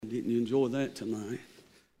Didn't you enjoy that tonight?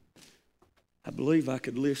 I believe I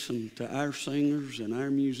could listen to our singers and our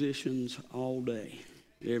musicians all day,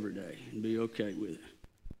 every day, and be okay with it.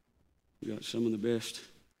 We got some of the best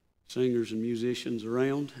singers and musicians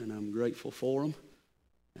around, and I'm grateful for them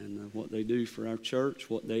and what they do for our church,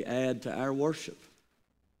 what they add to our worship.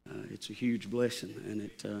 It's a huge blessing, and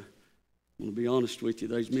I'm going to be honest with you,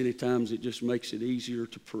 there's many times it just makes it easier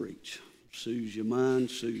to preach. Soothes your mind,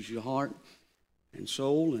 soothes your heart and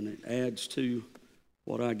soul, and it adds to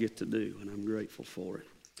what I get to do, and I'm grateful for it.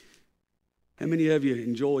 How many of you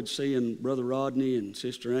enjoyed seeing Brother Rodney and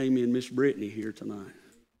Sister Amy and Miss Brittany here tonight?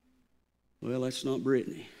 Well, that's not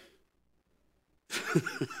Brittany.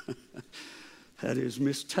 That is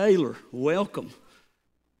Miss Taylor. Welcome.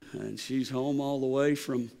 And she's home all the way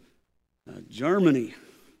from Germany.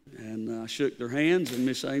 And I shook their hands, and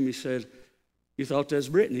Miss Amy said, "You thought that was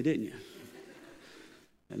Brittany, didn't you?"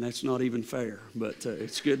 And that's not even fair, but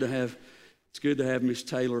it's good to have Miss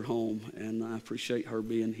Taylor home, and I appreciate her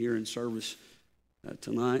being here in service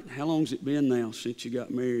tonight. How long's it been now since you got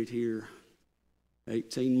married here?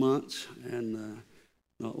 18 months, and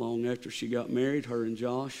not long after she got married, her and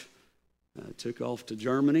Josh took off to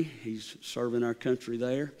Germany. He's serving our country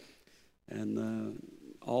there, and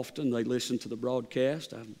often they listen to the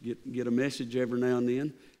broadcast. I get a message every now and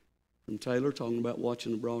then from Taylor talking about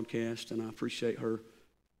watching the broadcast, and I appreciate her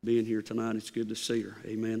being here tonight. It's good to see her.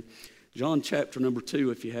 Amen. John chapter number 2,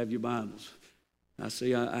 if you have your Bibles.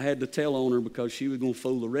 I had to tell on her because she was going to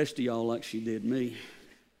fool the rest of y'all like she did me.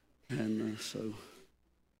 And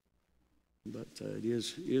it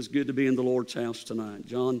is good to be in the Lord's house tonight.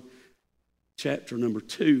 John chapter number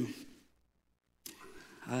 2.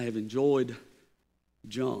 I have enjoyed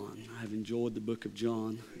John. I have enjoyed the book of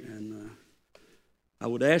John, and I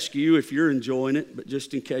would ask you if you're enjoying it, but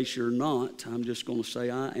just in case you're not, I'm just going to say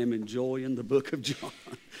I am enjoying the book of John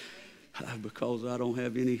because I don't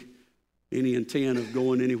have any intent of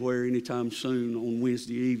going anywhere anytime soon on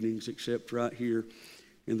Wednesday evenings except right here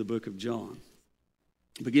in the book of John.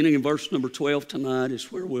 Beginning in verse number 12 tonight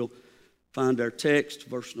is where we'll find our text,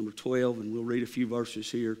 verse number 12, and we'll read a few verses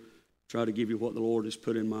here, try to give you what the Lord has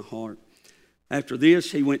put in my heart. After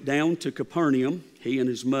this, he went down to Capernaum, he and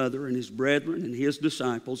his mother and his brethren and his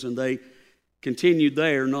disciples, and they continued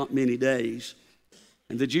there not many days.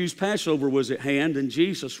 And the Jews' Passover was at hand, and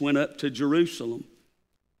Jesus went up to Jerusalem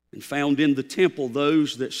and found in the temple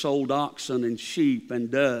those that sold oxen and sheep and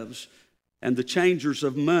doves and the changers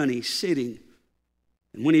of money sitting.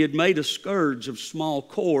 And when he had made a scourge of small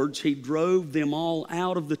cords, he drove them all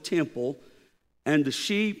out of the temple, and the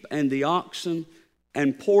sheep and the oxen,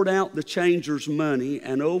 and poured out the changers' money,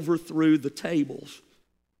 and overthrew the tables,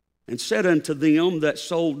 and said unto them that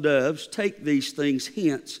sold doves, Take these things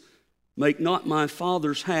hence, make not my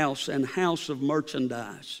Father's house an house of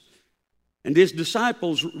merchandise. And his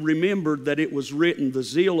disciples remembered that it was written, The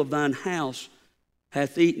zeal of thine house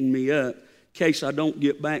hath eaten me up. In case I don't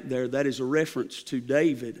get back there, that is a reference to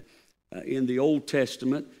David in the Old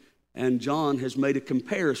Testament, and John has made a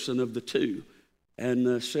comparison of the two,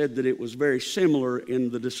 and said that it was very similar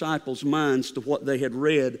in the disciples' minds to what they had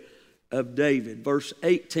read of David. Verse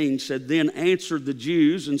 18 said, Then answered the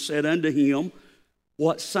Jews and said unto him,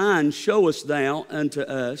 What sign showest thou unto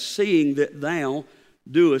us, seeing that thou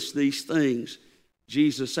doest these things?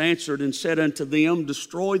 Jesus answered and said unto them,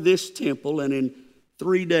 Destroy this temple, and in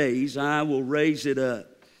 3 days I will raise it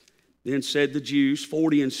up. Then said the Jews,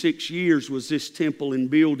 46 years was this temple in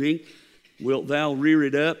building. Wilt thou rear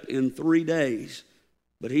it up in 3 days?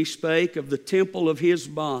 But he spake of the temple of his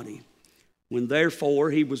body. When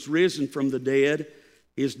therefore he was risen from the dead,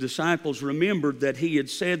 his disciples remembered that he had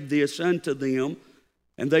said this unto them,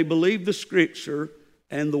 and they believed the scripture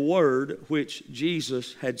and the word which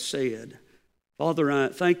Jesus had said. Father, I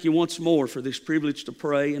thank you once more for this privilege to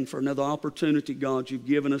pray and for another opportunity, God, you've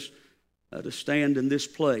given us to stand in this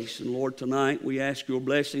place. And Lord, tonight we ask your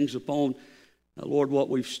blessings upon, Lord, what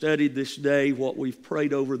we've studied this day, what we've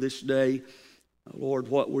prayed over this day. Lord,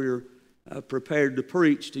 what we're prepared to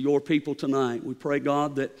preach to your people tonight. We pray,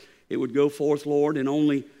 God, that it would go forth, Lord, in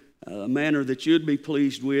only a manner that you'd be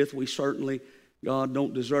pleased with. We certainly, God,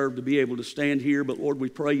 don't deserve to be able to stand here, but Lord, we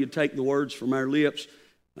pray you'd take the words from our lips,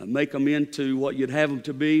 make them into what you'd have them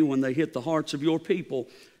to be when they hit the hearts of your people.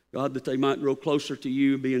 God, that they might grow closer to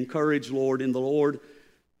you, be encouraged, Lord, in the Lord,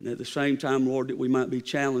 and at the same time, Lord, that we might be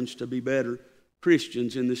challenged to be better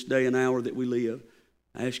Christians in this day and hour that we live.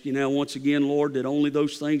 I ask you now once again, Lord, that only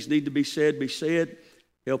those things need to be said, be said.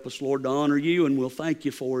 Help us, Lord, to honor you, and we'll thank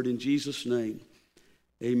you for it in Jesus' name.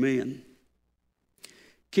 Amen.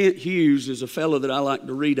 Kent Hughes is a fellow that I like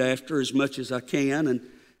to read after as much as I can, and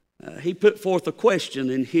he put forth a question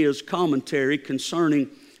in his commentary concerning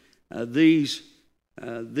these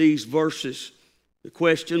verses. The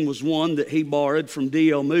question was one that he borrowed from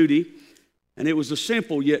D.L. Moody, and it was a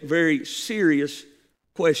simple yet very serious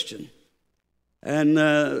question. And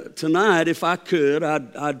tonight, if I could,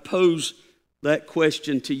 I'd pose that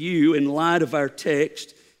question to you in light of our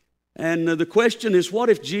text. And the question is, what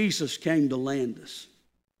if Jesus came to land us?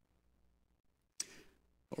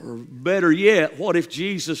 Or better yet, what if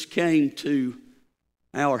Jesus came to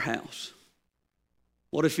our house?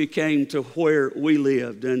 What if he came to where we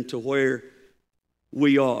lived and to where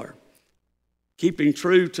we are? Keeping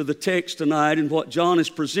true to the text tonight and what John is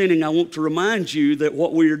presenting, I want to remind you that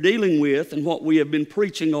what we are dealing with and what we have been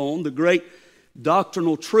preaching on, the great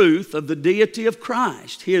doctrinal truth of the deity of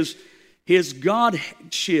Christ, his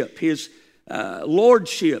godship, his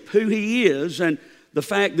lordship, who he is, and the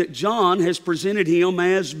fact that John has presented him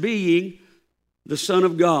as being the Son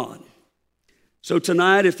of God. So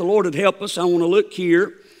tonight, if the Lord would help us, I want to look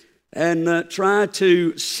here and try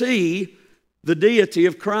to see the deity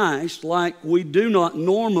of Christ like we do not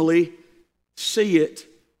normally see it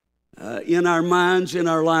in our minds, in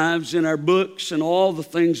our lives, in our books, and all the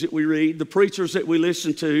things that we read. The preachers that we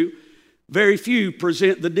listen to, very few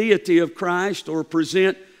present the deity of Christ or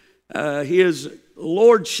present his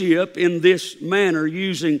lordship in this manner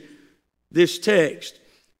using this text.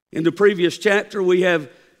 In the previous chapter, we have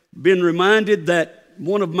been reminded that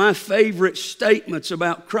one of my favorite statements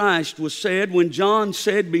about Christ was said when John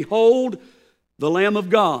said, "Behold, the Lamb of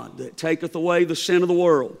God that taketh away the sin of the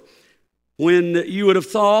world." When you would have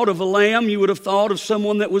thought of a lamb, you would have thought of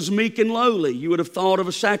someone that was meek and lowly. You would have thought of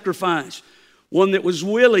a sacrifice, one that was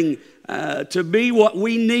willing to be what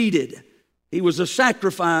we needed. He was a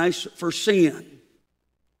sacrifice for sin.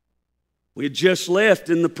 We had just left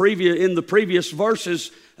in the previous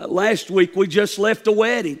verses last week. We just left a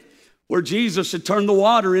wedding where Jesus had turned the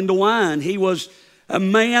water into wine. He was a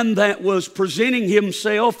man that was presenting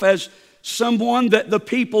himself as someone that the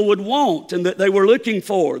people would want and that they were looking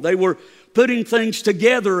for. They were putting things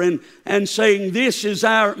together and saying, "This is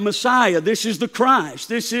our Messiah. This is the Christ.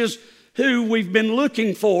 This is who we've been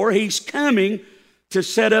looking for. He's coming to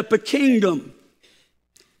set up a kingdom."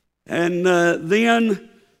 And then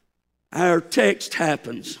our text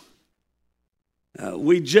happens.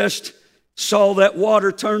 We just saw that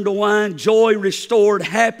water turned to wine, joy restored,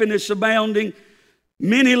 happiness abounding.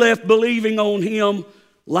 Many left believing on him,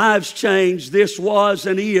 lives changed. This was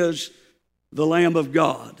and is the Lamb of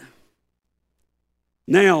God.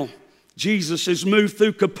 Now, Jesus has moved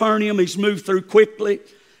through Capernaum. He's moved through quickly.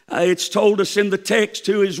 It's told us in the text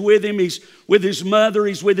who is with him. He's with his mother.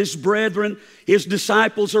 He's with his brethren. His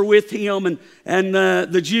disciples are with him. And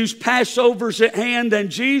the Jews' Passover's at hand, and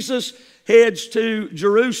Jesus heads to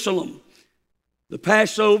Jerusalem. The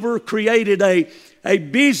Passover created a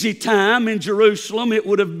busy time in Jerusalem. It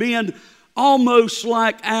would have been almost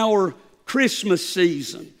like our Christmas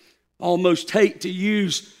season. Almost hate to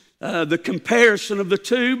use the comparison of the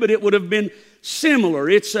two, but it would have been similar.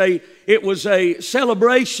 It was a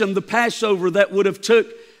celebration, the Passover, that would have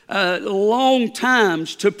took long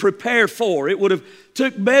times to prepare for. It would have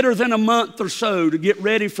took better than a month or so to get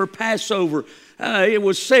ready for Passover. It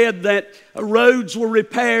was said that roads were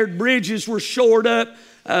repaired, bridges were shored up,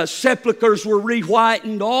 sepulchres were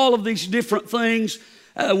re-whitened. All of these different things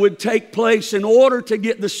would take place in order to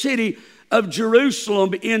get the city of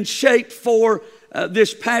Jerusalem in shape for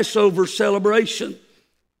this Passover celebration.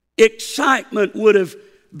 Excitement would have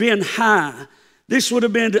been high. This would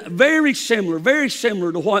have been very similar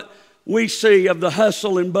to what we see of the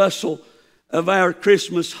hustle and bustle of our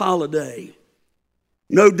Christmas holiday.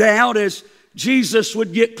 No doubt, as Jesus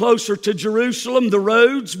would get closer to Jerusalem, the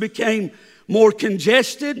roads became more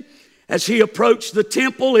congested. As he approached the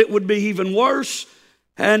temple, it would be even worse.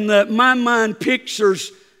 And my mind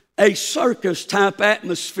pictures a circus-type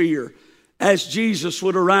atmosphere as Jesus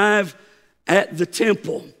would arrive at the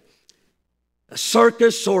temple. A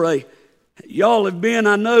circus or y'all have been,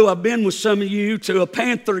 I know I've been with some of you to a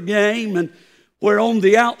Panther game, and where on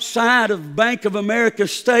the outside of Bank of America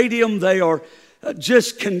Stadium, they are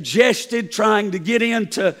just congested trying to get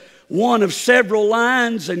into one of several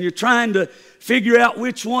lines, and you're trying to figure out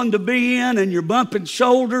which one to be in, and you're bumping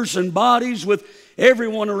shoulders and bodies with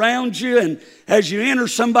everyone around you. And as you enter,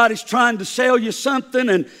 somebody's trying to sell you something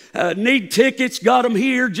and need tickets, got them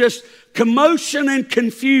here. Just commotion and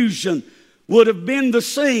confusion would have been the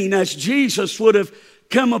scene as Jesus would have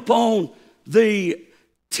come upon the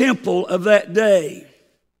temple of that day.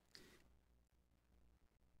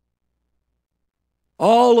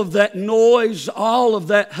 All of that noise, all of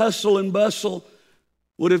that hustle and bustle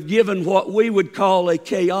would have given what we would call a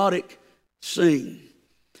chaotic scene.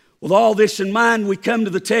 With all this in mind, we come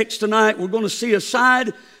to the text tonight. We're going to see a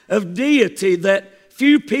side of deity that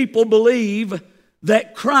few people believe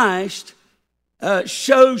that Christ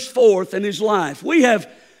shows forth in his life. We have,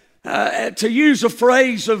 to use a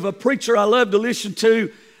phrase of a preacher I love to listen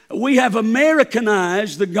to, we have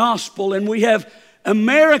Americanized the gospel, and we have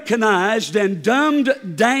Americanized and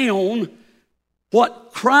dumbed down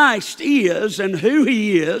what Christ is and who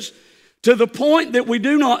he is, to the point that we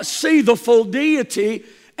do not see the full deity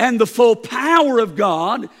and the full power of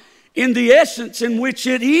God in the essence in which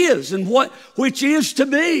it is and which is to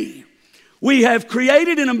be. We have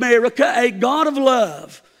created in America a God of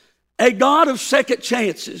love, a God of second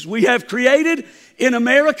chances. We have created in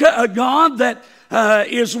America a God that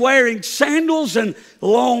is wearing sandals and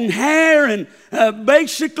long hair and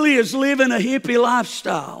basically is living a hippie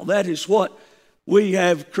lifestyle. That is what we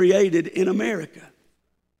have created in America.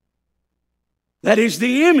 That is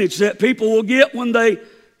the image that people will get when they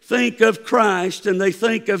think of Christ and they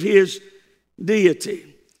think of his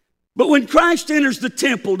deity. But when Christ enters the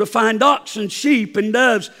temple to find oxen, sheep, and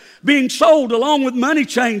doves being sold along with money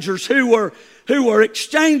changers who were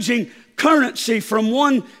exchanging currency from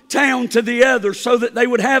one town to the other so that they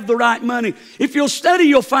would have the right money. If you'll study,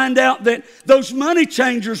 you'll find out that those money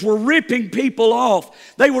changers were ripping people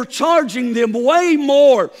off. They were charging them way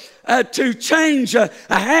more to change a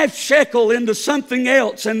half shekel into something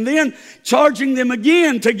else, and then charging them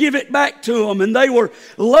again to give it back to them. And they were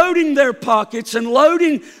loading their pockets and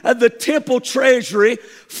loading the temple treasury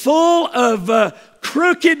full of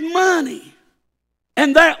crooked money.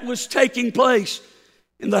 And that was taking place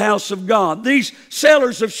in the house of God. These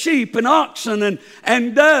sellers of sheep and oxen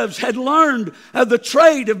and doves had learned the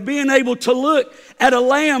trade of being able to look at a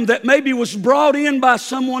lamb that maybe was brought in by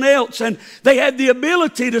someone else, and they had the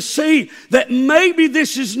ability to see that maybe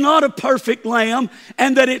this is not a perfect lamb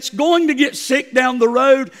and that it's going to get sick down the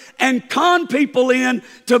road, and con people in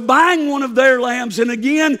to buying one of their lambs and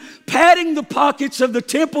again padding the pockets of the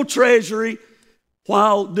temple treasury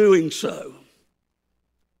while doing so.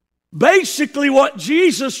 Basically, what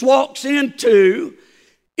Jesus walks into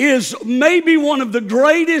is maybe one of the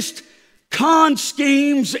greatest con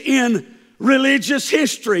schemes in religious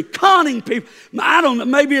history. Conning people. I don't know,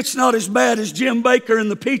 maybe it's not as bad as Jim Baker and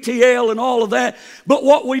the PTL and all of that, but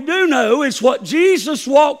what we do know is what Jesus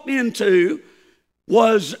walked into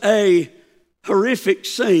was a horrific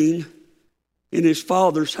scene in his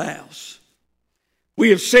Father's house.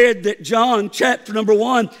 We have said that John chapter number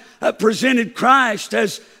 1 presented Christ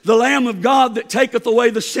as the Lamb of God that taketh away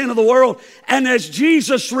the sin of the world. And as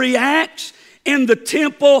Jesus reacts in the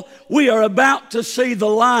temple, we are about to see the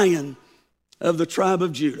Lion of the tribe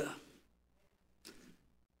of Judah.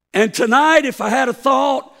 And tonight, if I had a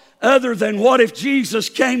thought other than what if Jesus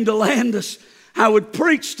came to land us, I would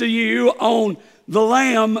preach to you on the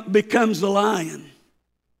Lamb becomes the Lion.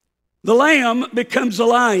 The Lamb becomes the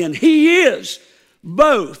Lion. He is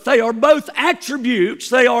both. They are both attributes.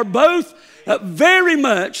 They are both very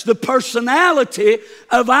much the personality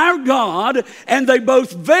of our God, and they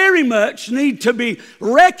both very much need to be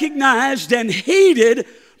recognized and heeded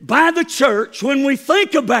by the church when we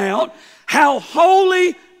think about how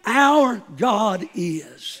holy our God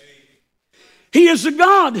is. He is a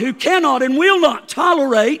God who cannot and will not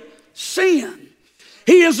tolerate sin.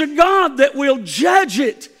 He is a God that will judge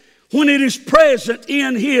it when it is present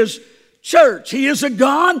in his church. He is a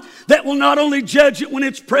God that will not only judge it when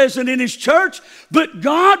it's present in his church, but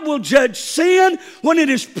God will judge sin when it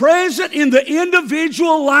is present in the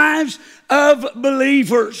individual lives of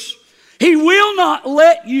believers. He will not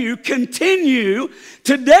let you continue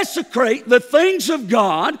to desecrate the things of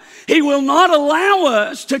God. He will not allow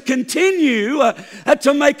us to continue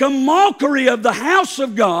to make a mockery of the house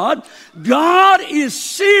of God. God is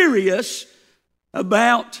serious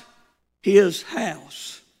about his house.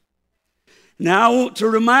 Now, I want to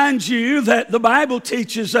remind you that the Bible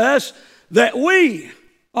teaches us that we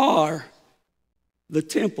are the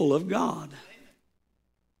temple of God.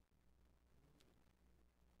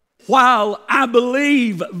 While I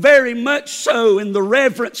believe very much so in the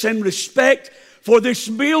reverence and respect for this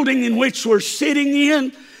building in which we're sitting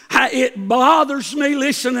in, it bothers me.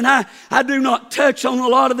 Listen, and I do not touch on a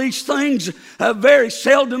lot of these things, very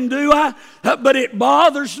seldom do I, but it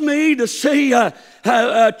bothers me to see a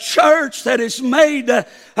church that has made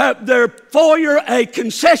their foyer a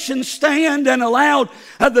concession stand and allowed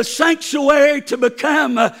the sanctuary to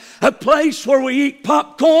become a place where we eat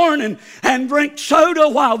popcorn and drink soda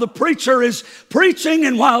while the preacher is preaching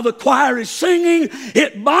and while the choir is singing.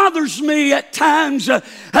 It bothers me at times to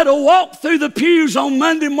walk through the pews on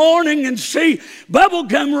Monday morning and see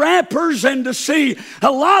bubblegum wrappers and to see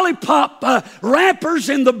lollipop wrappers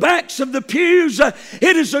in the backs of the pews.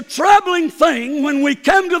 It is a troubling thing when we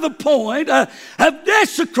come to the point of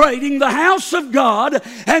desecrating the house of God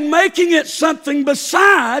and making it something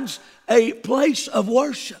besides a place of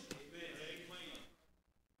worship.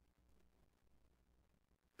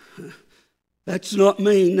 That's not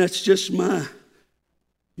mean. That's just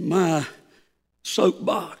my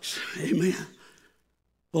soapbox. Amen.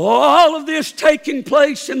 All of this taking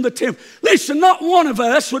place in the temple. Listen, not one of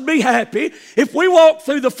us would be happy if we walked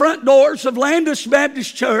through the front doors of Landis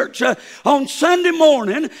Baptist Church on Sunday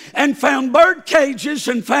morning and found bird cages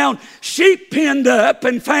and found sheep pinned up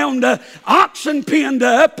and found oxen pinned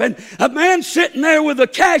up and a man sitting there with a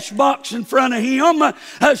cash box in front of him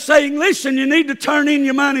saying, listen, you need to turn in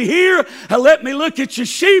your money here. Let me look at your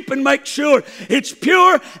sheep and make sure it's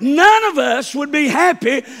pure. None of us would be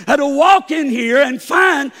happy to walk in here and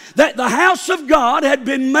find that the house of God had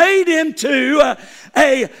been made into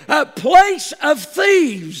a place of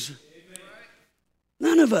thieves.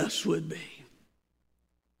 None of us would be.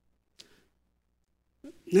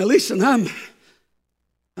 Now listen,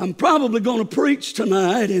 I'm probably going to preach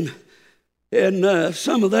tonight in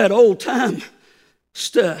some of that old time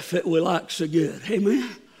stuff that we like so good. Amen.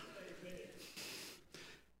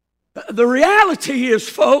 The reality is,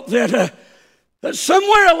 folk, that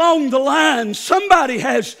somewhere along the line, somebody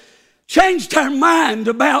has changed our mind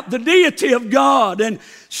about the deity of God, and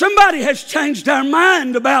somebody has changed our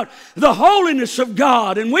mind about the holiness of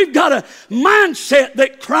God, and we've got a mindset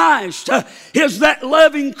that Christ is that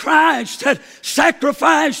loving Christ that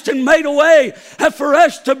sacrificed and made a way for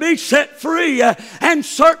us to be set free, and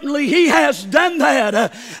certainly He has done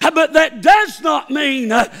that, but that does not mean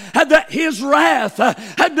that His wrath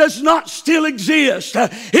does not still exist.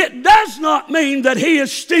 It does not mean that He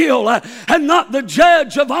is still not the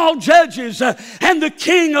judge of all judges and the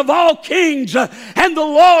King of all kings and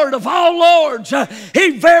the Lord of all lords.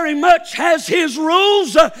 He very much has His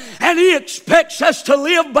rules and He expects us to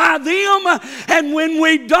live by them, and when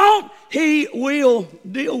we don't, He will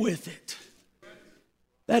deal with it.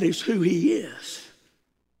 That is who He is.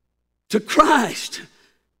 To Christ,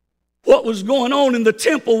 what was going on in the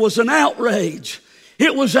temple was an outrage.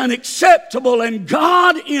 It was unacceptable, and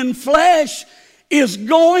God in flesh is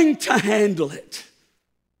going to handle it.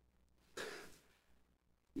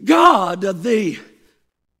 God, the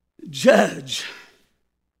judge.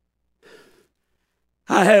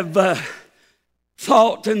 I have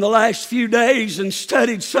thought in the last few days and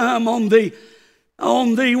studied some on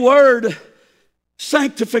the word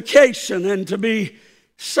sanctification and to be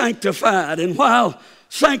sanctified. And while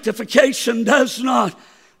sanctification does not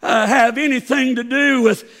have anything to do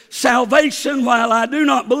with salvation, while I do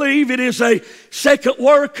not believe it is a second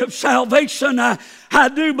work of salvation, I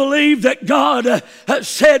do believe that God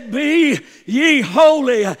said, be ye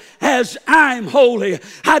holy as I am holy.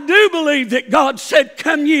 I do believe that God said,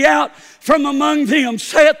 come ye out from among them,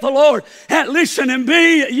 saith the Lord. And listen, and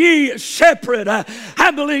be ye separate.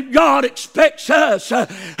 I believe God expects us,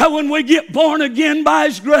 when we get born again by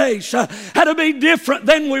His grace, to be different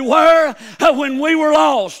than we were when we were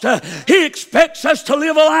lost. He expects us to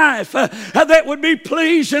live a life that would be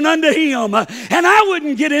pleasing unto Him. And I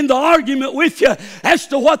wouldn't get into argument with you as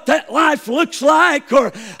to what that life looks like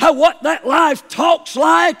or what that life talks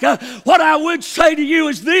like. What I would say to you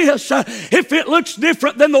is this: if it looks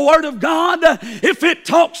different than the Word of God, if it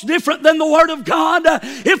talks different than the Word of God,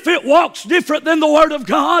 if it walks different than the Word of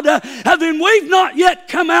God, then we've not yet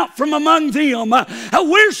come out from among them.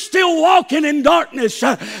 We're still walking in darkness.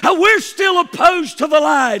 We're still opposed to the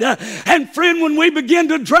light. And friend, when we begin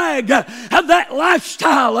to drag that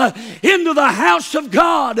lifestyle into the house of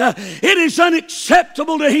God, it is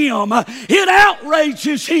unacceptable to Him. It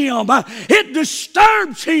outrages Him. It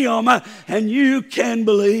disturbs Him. And you can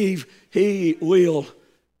believe He will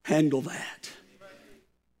handle that.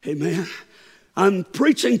 Amen. I'm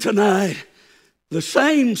preaching tonight the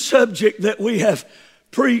same subject that we have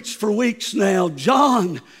preached for weeks now.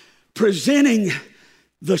 John presenting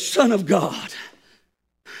the Son of God.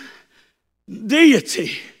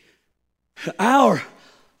 Deity. Our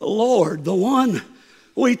Lord. The one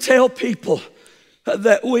we tell people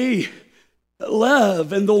that we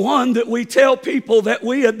love, and the one that we tell people that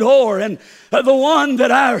we adore, and the one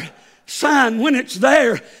that our sign, when it's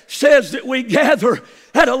there, says that we gather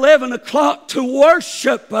at 11 o'clock to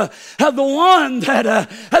worship, the one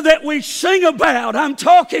that we sing about. I'm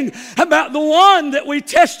talking about the one that we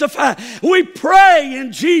testify. We pray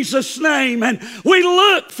in Jesus' name, and we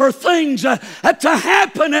look for things to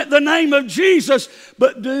happen at the name of Jesus.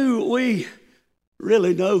 But do we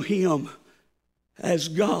really know Him as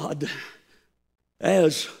God,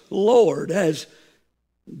 as Lord, as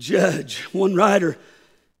Judge. One writer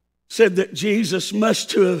said that Jesus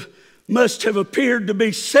must have appeared to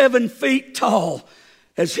be 7 feet tall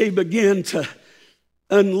as he began to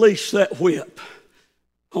unleash that whip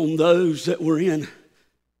on those that were in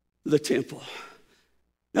the temple.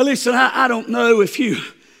 Now listen, I don't know if you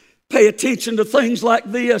pay attention to things like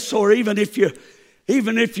this, or even if you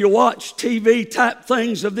watch TV type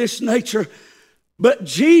things of this nature, but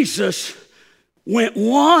Jesus went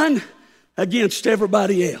one against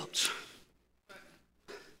everybody else.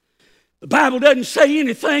 The Bible doesn't say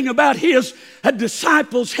anything about his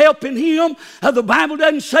disciples helping him. The Bible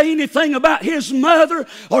doesn't say anything about his mother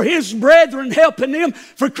or his brethren helping him.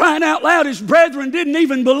 For crying out loud, his brethren didn't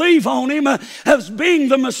even believe on him as being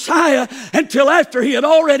the Messiah until after he had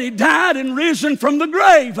already died and risen from the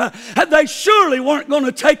grave. They surely weren't going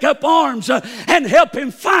to take up arms and help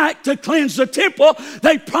him fight to cleanse the temple.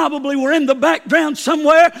 They probably were in the background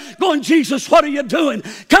somewhere going, Jesus, what are you doing?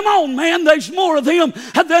 Come on, man, there's more of them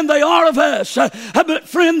than they are of us. But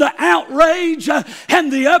friend, the outrage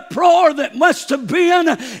and the uproar that must have been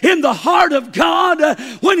in the heart of God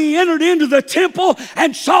when he entered into the temple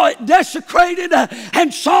and saw it desecrated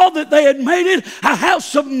and saw that they had made it a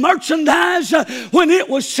house of merchandise when it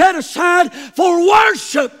was set aside for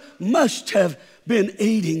worship must have been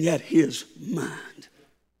eating at his mind.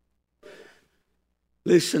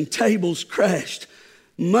 Listen, tables crashed,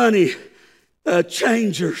 money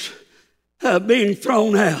changers being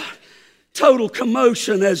thrown out. Total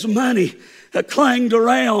commotion as money clanged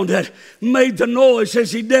around and made the noise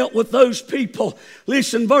as he dealt with those people.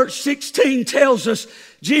 Listen, verse 16 tells us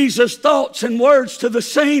Jesus' thoughts and words to the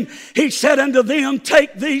scene. He said unto them,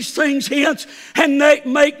 take these things hence, and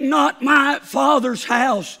make not my Father's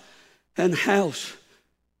house an house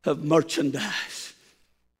of merchandise.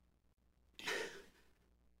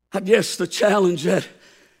 I guess the challenge that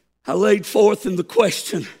I laid forth in the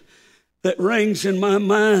question that rings in my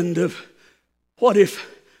mind of what if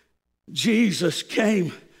Jesus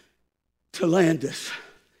came to land us?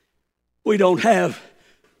 We don't have,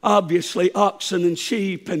 obviously, oxen and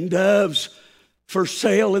sheep and doves for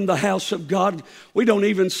sale in the house of God. We don't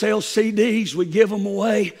even sell CDs. We give them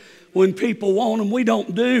away when people want them. We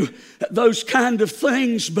don't do those kind of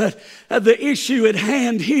things, but the issue at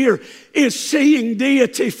hand here is seeing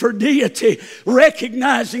deity for deity,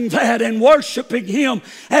 recognizing that and worshiping him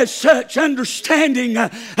as such, understanding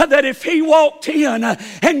that if he walked in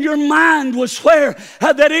and your mind was where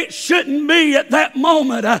that it shouldn't be at that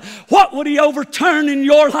moment, what would he overturn in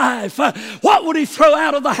your life? What would he throw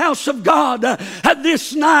out of the house of God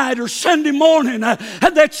this night or Sunday morning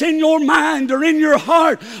that's in your mind or in your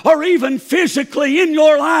heart or even physically in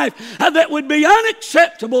your life that would be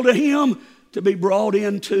unacceptable to him to be brought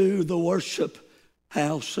into the worship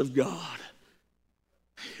house of God?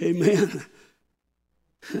 Amen.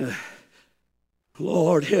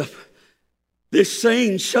 Lord, if this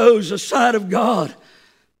scene shows a side of God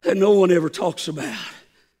that no one ever talks about.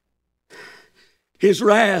 His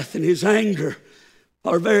wrath and his anger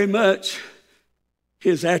are very much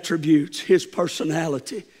his attributes, his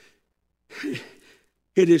personality.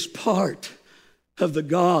 It is part of the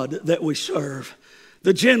God that we serve.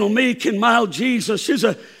 The gentle, meek, and mild Jesus is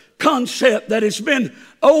a concept that has been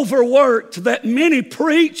overworked, that many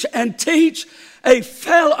preach and teach and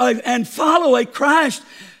follow a Christ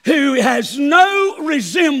who has no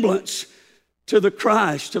resemblance to the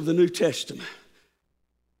Christ of the New Testament.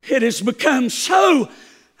 It has become so...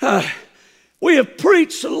 we have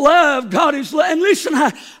preached love. God is love. And listen,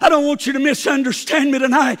 I don't want you to misunderstand me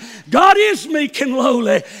tonight. God is meek and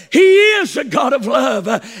lowly. He is a God of love.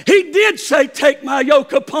 He did say, take my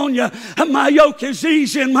yoke upon you. My yoke is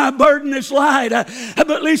easy and my burden is light.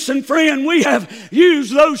 But listen, friend, we have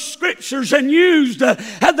used those scriptures and used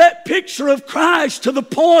that picture of Christ to the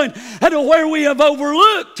point to where we have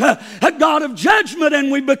overlooked a God of judgment,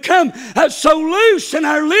 and we become so loose in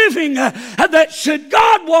our living that should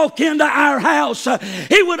God walk into our house,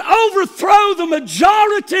 he would overthrow the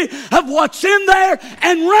majority of what's in there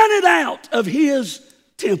and run it out of his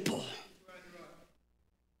temple.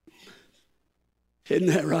 Isn't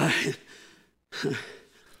that right?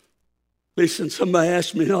 Listen, somebody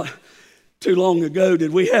asked me not too long ago,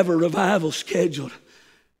 did we have a revival scheduled?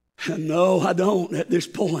 No, I don't at this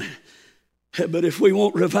point. But if we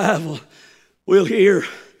want revival, we'll hear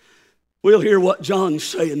what John's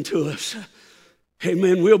saying to us.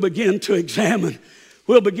 Amen. We'll begin to examine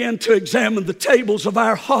the tables of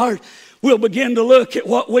our heart. we'll begin to look at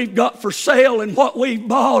what we've got for sale and what we've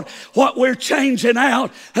bought, what we're changing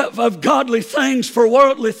out of godly things for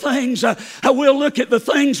worldly things. We'll look at the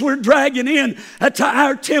things we're dragging in to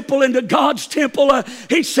our temple and to God's temple.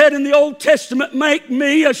 He said in the Old Testament, make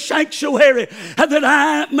me a sanctuary that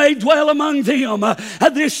I may dwell among them.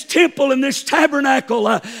 This temple and this tabernacle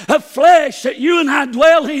of flesh that you and I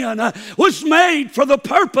dwell in was made for the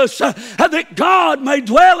purpose that God may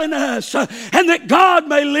dwell in us and that God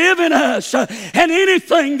may live in us. And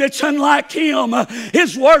anything that's unlike Him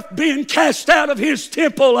is worth being cast out of His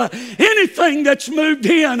temple. Anything that's moved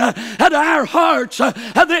in at our hearts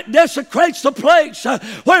that desecrates the place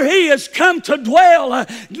where He has come to dwell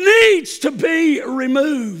needs to be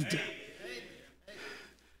removed.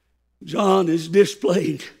 John is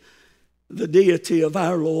displaying the deity of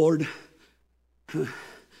our Lord.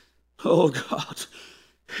 Oh God,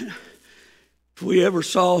 if we ever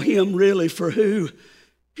saw Him really for who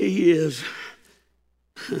He is,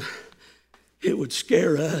 it would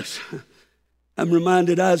scare us. I'm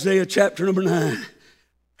reminded Isaiah chapter number 9,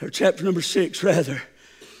 or chapter number 6 rather.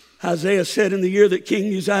 Isaiah said, in the year that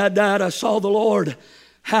King Uzziah died, I saw the Lord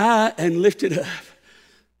high and lifted up.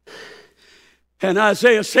 And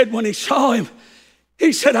Isaiah said when he saw Him,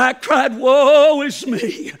 he said, I cried, woe is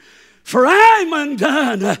me, for I'm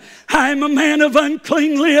undone. I am a man of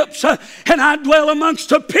unclean lips, and I dwell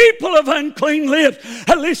amongst a people of unclean lips.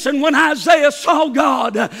 Listen, when Isaiah saw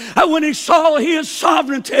God, when he saw His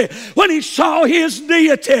sovereignty, when he saw His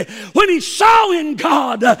deity, when he saw in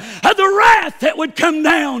God the wrath that would come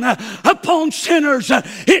down upon sinners,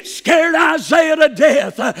 it scared Isaiah to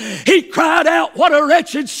death. He cried out what a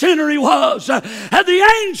wretched sinner he was. The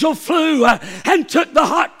angel flew and took the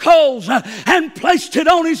hot coals and placed it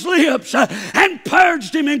on his lips and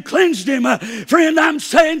purged him and cleansed him. Friend, I'm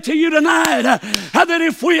saying to you tonight that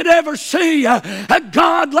if we'd ever see a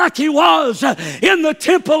God like He was in the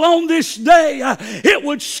temple on this day, it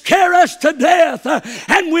would scare us to death,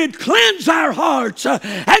 and we'd cleanse our hearts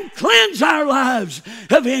and cleanse our lives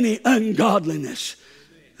of any ungodliness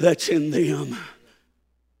that's in them.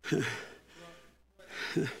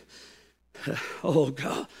 Oh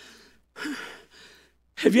God.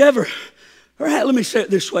 Have you ever, or let me say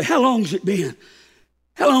it this way, how long's it been?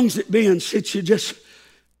 How long's it been since you just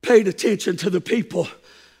paid attention to the people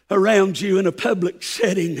around you in a public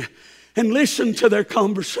setting and listened to their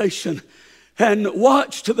conversation and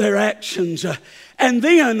watched their actions and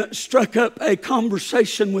then struck up a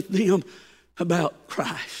conversation with them about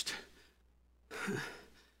Christ?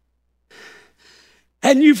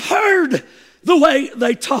 And you've heard the way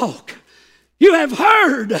they talk. You have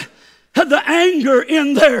heard the anger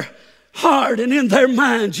in their heart and in their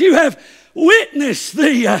minds. You have witnessed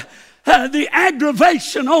the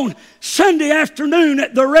aggravation on Sunday afternoon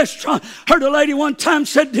at the restaurant. Heard a lady one time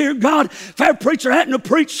said, dear God, if our preacher hadn't have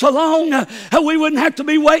preached so long, we wouldn't have to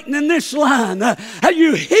be waiting in this line.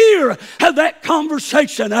 You hear that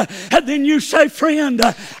conversation, and then you say, friend,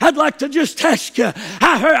 I'd like to just ask you,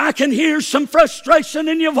 I can hear some frustration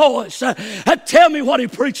in your voice. Tell me what he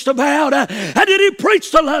preached about. Did he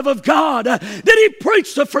preach the love of God? Did he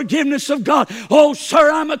preach the forgiveness of God? Oh, sir,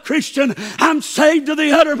 I'm a Christian. I'm saved to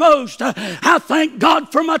the uttermost. I thank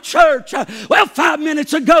God for my church. Well, 5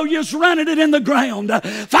 minutes ago, you was running it in the ground.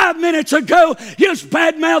 5 minutes ago, you was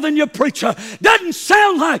bad-mouthing your preacher. Doesn't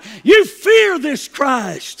sound like you fear this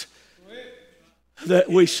Christ that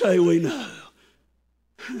we say we know.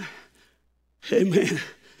 Amen.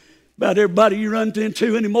 About everybody you run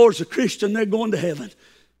into anymore is a Christian, they're going to heaven.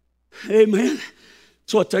 Amen.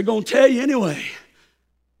 That's what they're going to tell you anyway.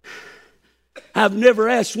 I've never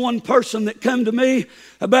asked one person that come to me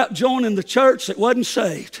about joining the church that wasn't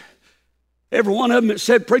saved. Every one of them that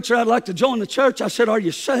said, preacher, I'd like to join the church. I said, are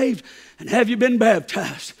you saved? And have you been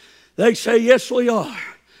baptized? They say, yes, we are.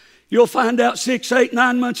 You'll find out 6, 8,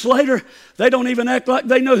 9 months later, they don't even act like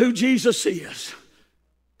they know who Jesus is.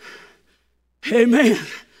 Amen.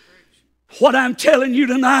 What I'm telling you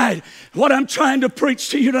tonight, what I'm trying to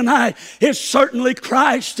preach to you tonight is certainly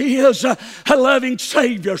Christ is a loving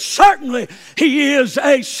Savior. Certainly He is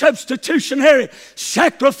a substitutionary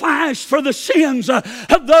sacrifice for the sins of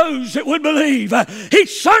those that would believe. He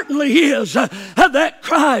certainly is that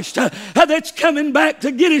Christ that's coming back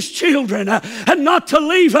to get His children and not to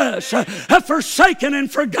leave us forsaken and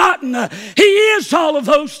forgotten. He is all of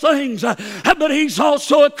those things, but He's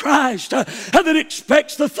also a Christ that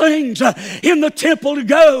expects the things in the temple to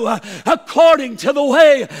go according to the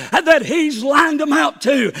way that He's lined them out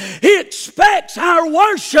to. He expects our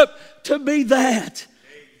worship to be that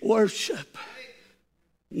worship.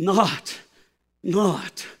 Not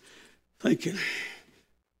thinking,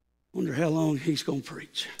 wonder how long he's going to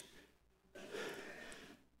preach.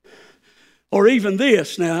 Or even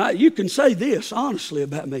this. Now, you can say this honestly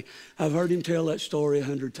about me. I've heard him tell that story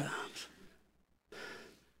 100 times.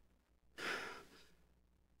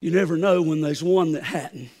 You never know when there's one that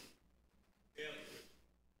hadn't.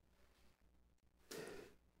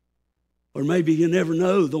 Or maybe you never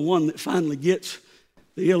know the one that finally gets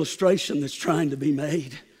the illustration that's trying to be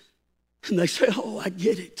made. And they say, oh, I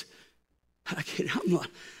get it. I get it.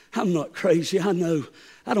 I'm not crazy. I know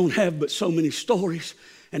I don't have but so many stories.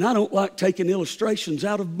 And I don't like taking illustrations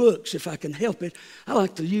out of books if I can help it. I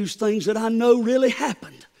like to use things that I know really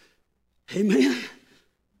happened. Amen.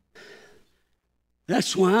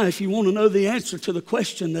 That's why if you want to know the answer to the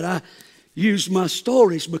question that I use my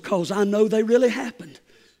stories, because I know they really happened.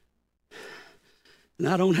 And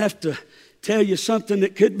I don't have to tell you something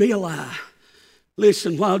that could be a lie.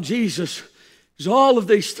 Listen, while Jesus is all of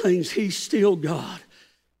these things, he's still God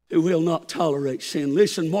who will not tolerate sin.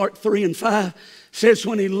 Listen, Mark 3:5 says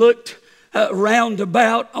when he looked round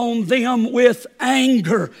about on them with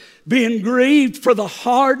anger, being grieved for the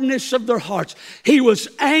hardness of their hearts. He was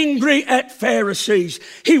angry at Pharisees.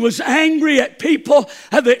 He was angry at people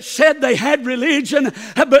that said they had religion,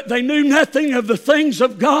 but they knew nothing of the things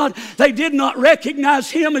of God. They did not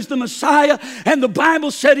recognize him as the Messiah. And the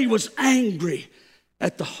Bible said he was angry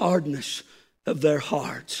at the hardness of their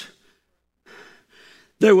hearts.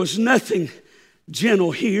 There was nothing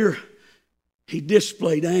gentle here. He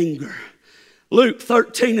displayed anger. Luke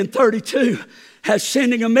 13:32 has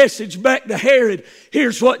sending a message back to Herod.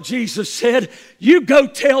 Here's what Jesus said. You go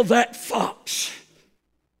tell that fox.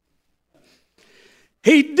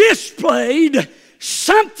 He displayed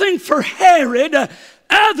something for Herod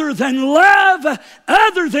other than love,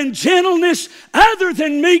 other than gentleness, other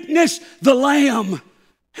than meekness. The lamb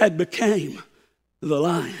had became the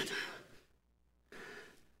lion.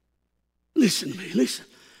 Listen to me, listen.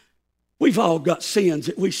 We've all got sins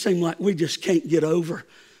that we seem like we just can't get over.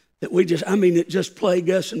 That it just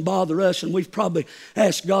plague us and bother us, and we've probably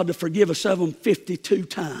asked God to forgive us of them 52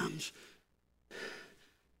 times.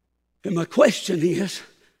 And my question is,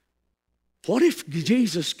 what if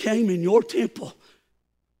Jesus came in your temple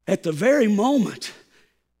at the very moment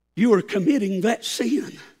you were committing that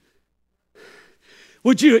sin?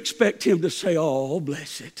 Would you expect him to say, oh,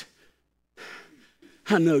 bless it.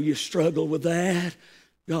 I know you struggle with that.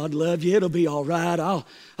 God love you. It'll be all right. I'll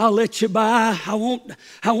let you by. I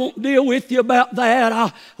won't deal with you about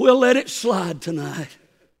that. We'll let it slide tonight.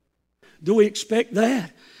 Do we expect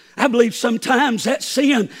that? I believe sometimes that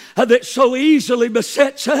sin that so easily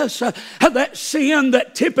besets us, that sin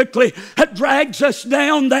that typically drags us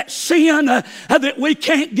down, that sin that we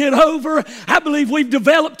can't get over, I believe we've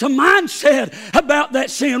developed a mindset about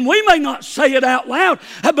that sin. We may not say it out loud,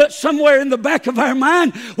 but somewhere in the back of our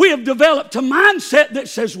mind, we have developed a mindset that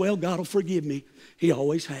says, well, God will forgive me. He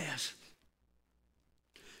always has.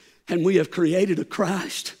 And we have created a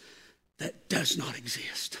Christ that does not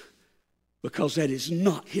exist. Because that is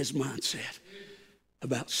not his mindset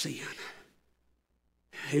about sin.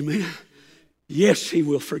 Amen. Yes, he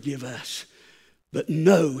will forgive us. But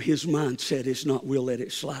no, his mindset is not, we'll let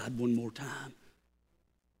it slide one more time.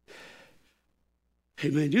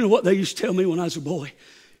 Amen. You know what they used to tell me when I was a boy?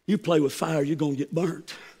 You play with fire, you're going to get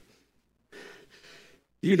burnt.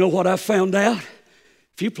 You know what I found out?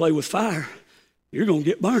 If you play with fire, you're going to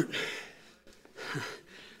get burnt.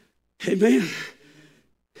 Amen.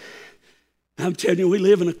 I'm telling you, we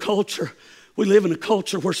live in a culture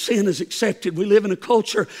where sin is accepted. We live in a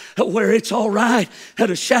culture where it's all right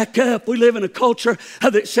to shack up. We live in a culture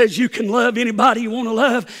that says you can love anybody you want to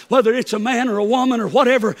love, whether it's a man or a woman or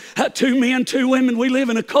whatever, 2 men, 2 women. We live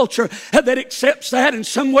in a culture that accepts that, and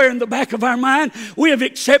somewhere in the back of our mind, we have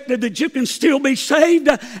accepted that you can still be saved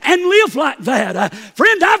and live like that.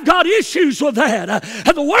 Friend, I've got issues with that.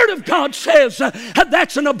 The Word of God says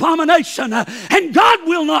that's an abomination, and God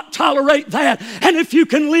will not tolerate that. And if you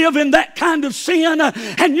can live in that kind of sin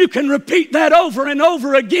and you can repeat that over and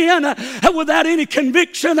over again without any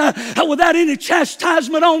conviction, without any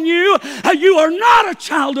chastisement on you, you are not a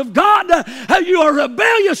child of God. You are a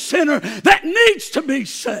rebellious sinner that needs to be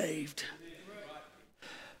saved.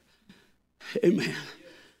 Amen.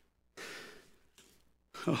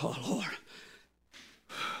 Oh, Lord.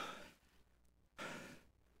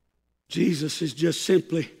 Jesus is just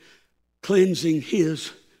simply cleansing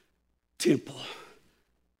his temple.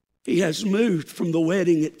 He has moved from the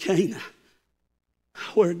wedding at Cana,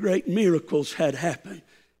 where great miracles had happened.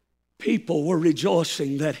 People were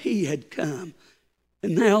rejoicing that he had come.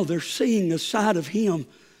 And now they're seeing a side of him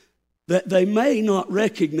that they may not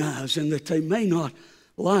recognize and that they may not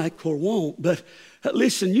like or want. But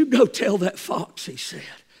listen, you go tell that fox, he said.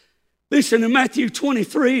 Listen, in Matthew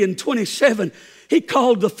 23 and 27, he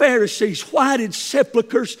called the Pharisees whited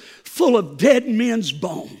sepulchres full of dead men's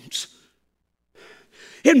bones.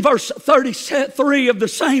 In verse 33 of the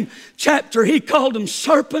same chapter, he called them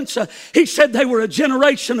serpents. He said they were a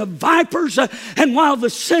generation of vipers. And while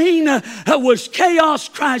the scene was chaos,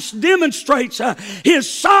 Christ demonstrates his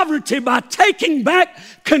sovereignty by taking back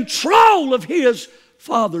control of his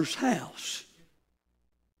Father's house.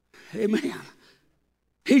 Amen.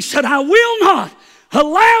 He said, I will not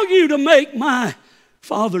allow you to make my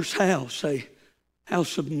Father's house a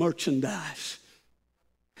house of merchandise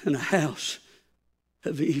and a house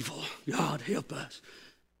of evil. God help us.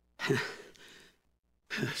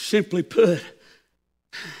 Simply put,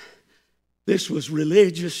 this was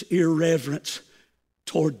religious irreverence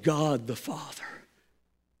toward God the Father.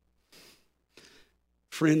 A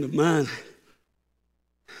friend of mine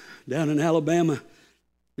down in Alabama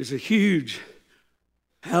is a huge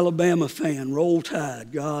Alabama fan. Roll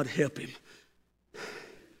Tide, God help him.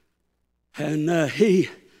 And he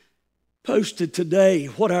posted today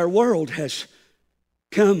what our world has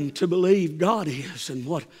come to believe God is and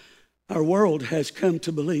what our world has come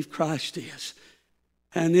to believe Christ is.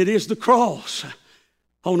 And it is the cross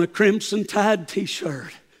on a Crimson Tide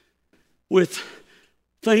t-shirt with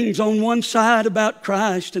things on one side about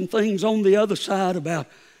Christ and things on the other side about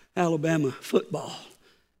Alabama football.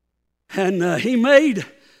 And he made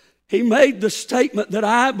the statement that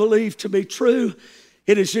I believe to be true.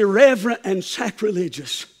 It is irreverent and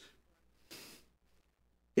sacrilegious.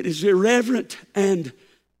 It is irreverent and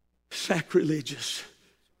sacrilegious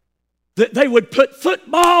that they would put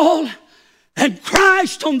football and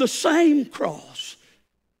Christ on the same cross.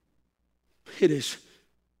 It is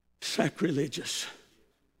sacrilegious.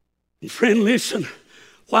 And friend, listen.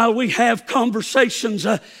 While we have conversations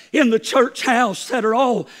in the church house that are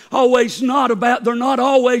always not about, they're not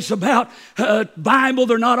always about Bible,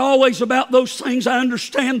 they're not always about those things, I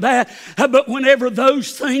understand that. But whenever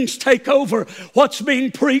those things take over what's being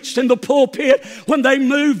preached in the pulpit, when they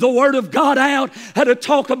move the Word of God out to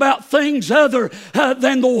talk about things other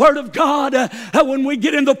than the Word of God, when we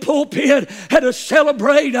get in the pulpit to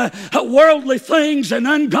celebrate worldly things and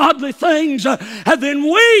ungodly things, then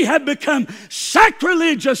we have become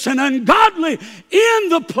sacrilegious and ungodly in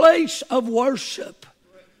the place of worship.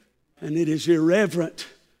 And it is irreverent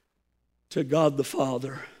to God the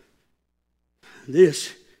Father.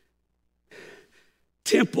 This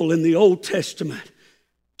temple in the Old Testament,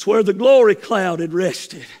 it's where the glory cloud had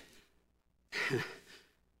rested.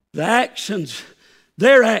 Their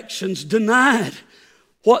actions denied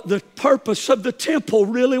what the purpose of the temple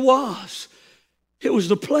really was. It was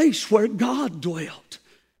the place where God dwelt.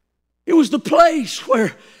 It was the place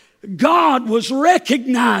where God was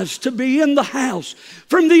recognized to be in the house.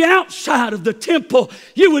 From the outside of the temple,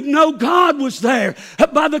 you would know God was there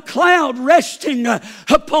by the cloud resting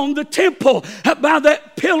upon the temple, by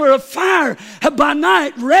that pillar of fire by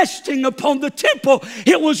night resting upon the temple.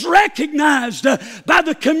 It was recognized by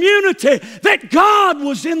the community that God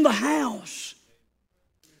was in the house.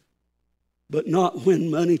 But not when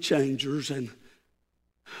money changers and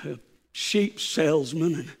sheep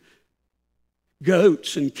salesmen and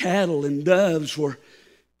goats and cattle and doves were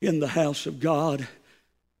in the house of God.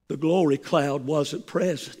 The glory cloud wasn't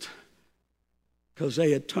present because they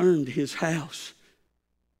had turned his house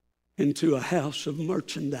into a house of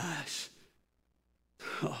merchandise.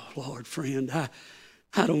 Oh, Lord, friend,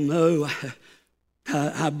 I don't know.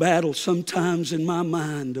 I battle sometimes in my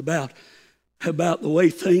mind about the way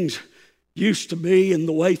things used to be and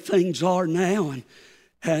the way things are now.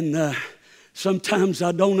 And sometimes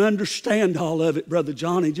I don't understand all of it, Brother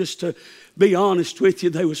Johnny. Just to be honest with you,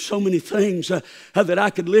 there was so many things that I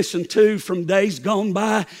could listen to from days gone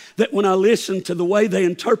by that when I listened to the way they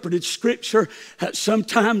interpreted Scripture,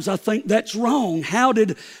 sometimes I think that's wrong. How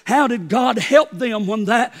did God help them when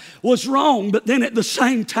that was wrong? But then at the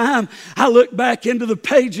same time, I look back into the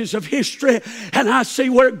pages of history and I see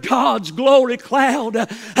where God's glory cloud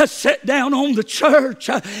has set down on the church,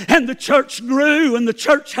 and the church grew and the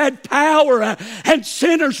church had power, and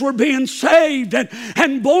sinners were being saved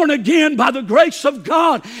and born again by the grace of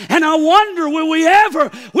God. And I wonder, will we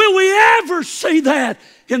ever see that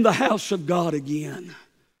in the house of God again?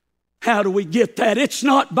 How do we get that? It's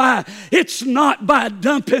not by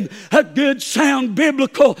dumping a good sound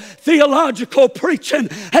biblical theological preaching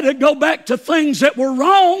and to go back to things that were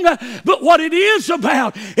wrong. But what it is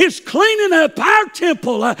about is cleaning up our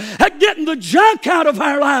temple, getting the junk out of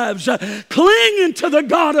our lives, clinging to the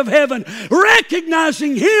God of heaven,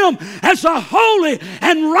 recognizing Him as a holy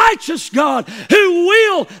and righteous God who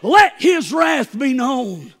will let His wrath be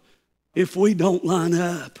known if we don't line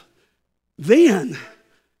up then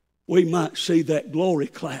we might see that glory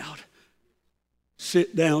cloud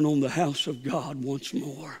sit down on the house of God once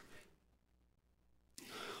more.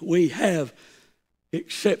 We have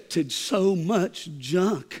accepted so much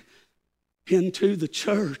junk into the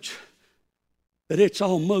church that it's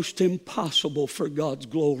almost impossible for God's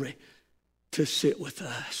glory to sit with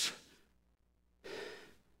us.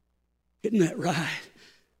 Isn't that right?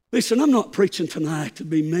 Listen, I'm not preaching tonight to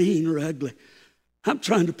be mean or ugly. I'm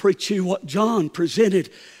trying to preach you what John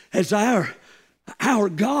presented as our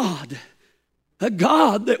God. A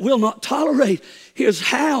God that will not tolerate his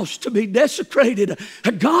house to be desecrated.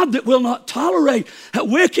 A God that will not tolerate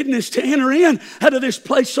wickedness to enter in out of this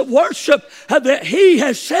place of worship that he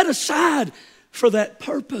has set aside for that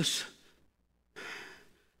purpose.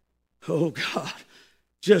 Oh God,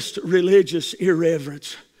 just religious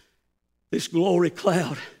irreverence. This glory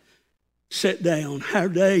cloud set down. Our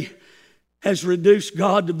day has reduced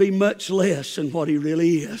God to be much less than what he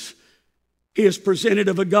really is. He is presented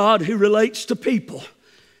of a God who relates to people.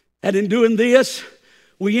 And in doing this,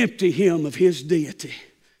 we empty him of his deity.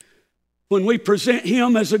 When we present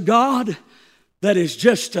him as a God that is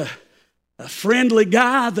just a friendly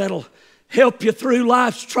guy that'll help you through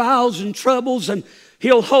life's trials and troubles and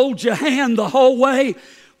he'll hold your hand the whole way,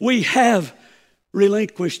 we have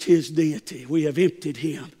relinquished his deity. We have emptied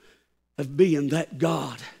him of being that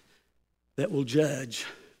God that will judge.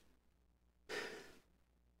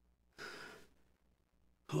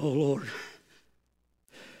 Oh, Lord.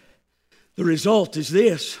 The result is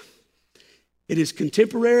this. It is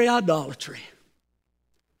contemporary idolatry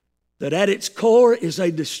that at its core is a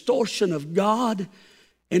distortion of God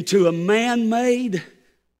into a man-made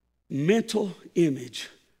mental image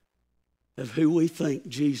of who we think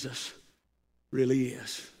Jesus really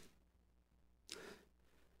is.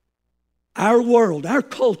 Our world, our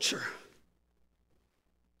culture,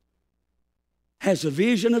 has a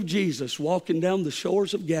vision of Jesus walking down the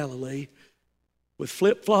shores of Galilee with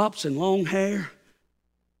flip-flops and long hair,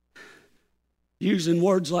 using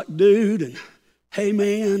words like dude and hey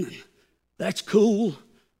man, and that's cool.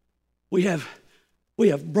 We have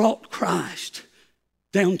brought Christ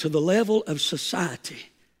down to the level of society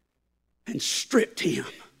and stripped him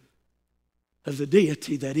of the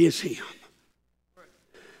deity that is him.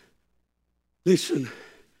 Listen,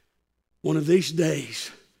 one of these days,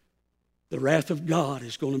 the wrath of God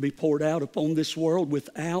is going to be poured out upon this world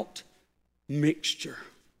without mixture.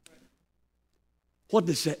 What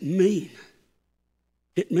does that mean?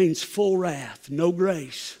 It means full wrath, no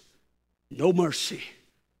grace, no mercy,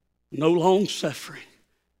 no long suffering,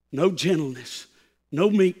 no gentleness, no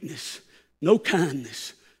meekness, no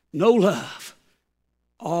kindness, no love.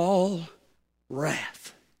 All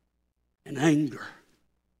wrath and anger.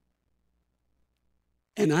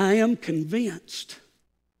 And I am convinced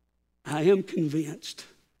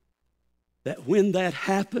that when that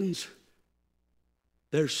happens,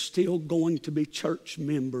 there's still going to be church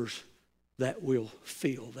members that will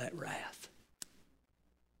feel that wrath,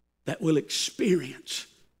 that will experience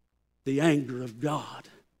the anger of God.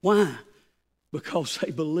 Why? Because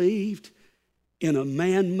they believed in a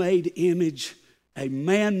man-made image, a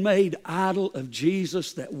man-made idol of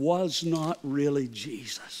Jesus that was not really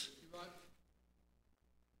Jesus.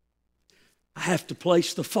 I have to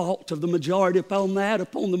place the fault of the majority upon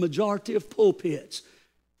the majority of pulpits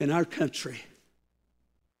in our country.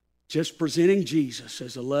 Just presenting Jesus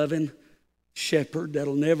as a loving shepherd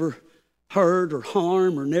that'll never hurt or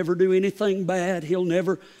harm or never do anything bad. He'll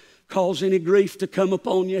never cause any grief to come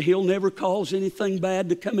upon you. He'll never cause anything bad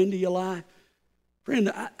to come into your life.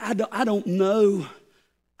 Friend, I don't know.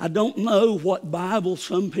 I don't know what Bible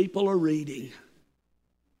some people are reading.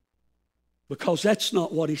 Because that's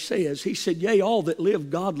not what he says. He said, yea, all that live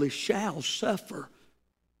godly shall suffer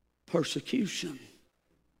persecution.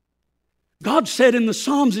 God said in the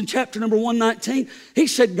Psalms in chapter number 119, he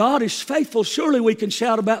said, God is faithful. Surely we can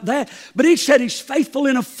shout about that. But he said he's faithful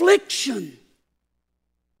in affliction.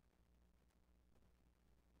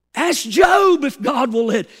 Ask Job if God will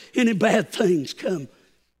let any bad things come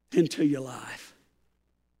into your life.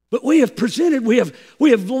 But we have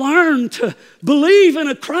learned to believe in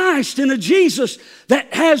a Christ, in a Jesus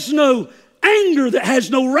that has no anger, that has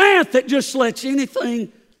no wrath, that just lets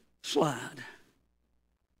anything slide.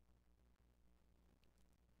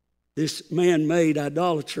 This man-made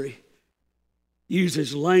idolatry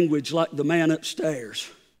uses language like the man upstairs.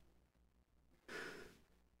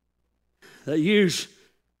 They use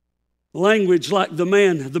language like the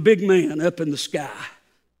big man up in the sky.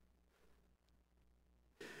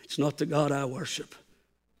 It's not the God I worship.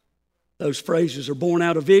 Those phrases are born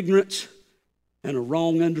out of ignorance and a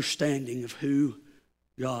wrong understanding of who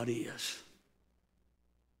God is.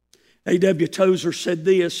 A.W. Tozer said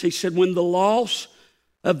this. He said, when the loss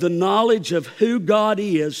of the knowledge of who God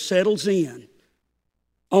is settles in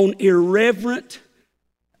on an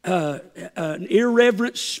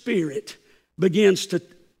irreverent spirit begins to,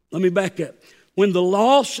 let me back up. When the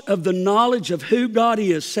loss of the knowledge of who God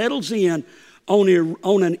is settles in on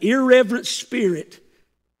an irreverent spirit,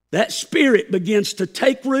 that spirit begins to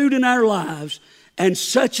take root in our lives, and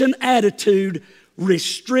such an attitude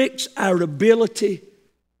restricts our ability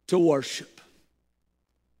to worship.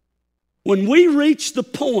 When we reach the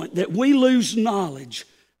point that we lose knowledge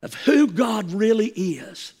of who God really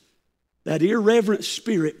is, that irreverent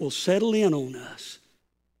spirit will settle in on us.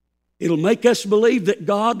 It'll make us believe that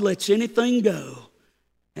God lets anything go,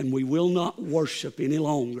 and we will not worship any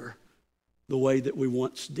longer the way that we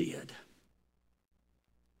once did.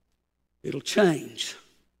 It'll change.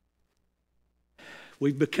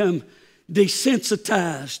 We've become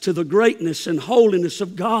desensitized to the greatness and holiness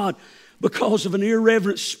of God because of an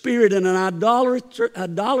irreverent spirit and an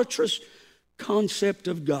idolatrous concept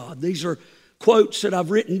of God. These are quotes that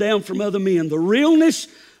I've written down from other men. The realness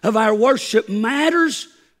of our worship matters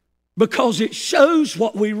because it shows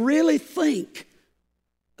what we really think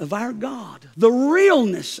of our God. The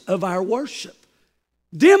realness of our worship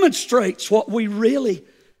demonstrates what we really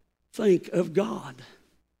think of God.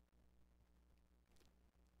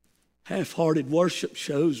 Half-hearted worship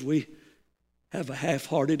shows we have a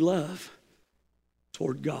half-hearted love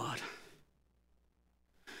toward God.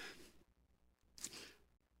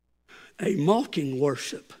 A mocking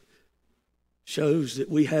worship shows that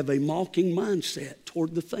we have a mocking mindset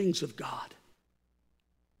toward the things of God.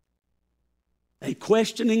 A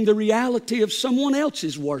questioning the reality of someone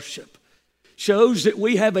else's worship shows that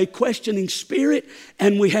we have a questioning spirit,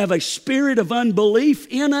 and we have a spirit of unbelief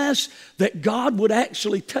in us that God would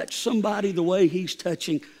actually touch somebody the way He's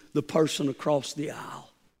touching the person across the aisle.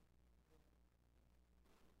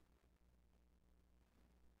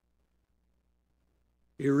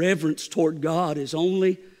 Irreverence toward God is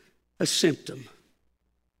only a symptom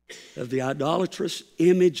of the idolatrous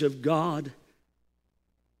image of God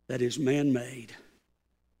that is man-made.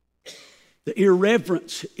 The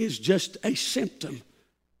irreverence is just a symptom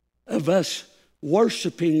of us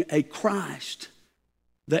worshiping a Christ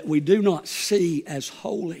that we do not see as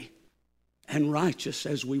holy and righteous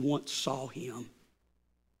as we once saw Him.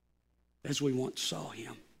 As we once saw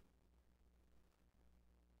Him.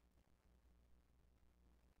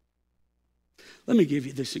 Let me give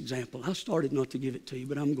you this example. I started not to give it to you,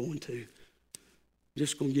 but I'm going to. I'm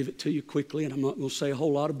just going to give it to you quickly, and I'm not going to say a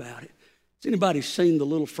whole lot about it. Has anybody seen the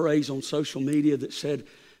little phrase on social media that said,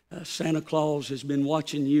 Santa Claus has been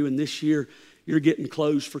watching you, and this year you're getting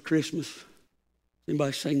clothes for Christmas?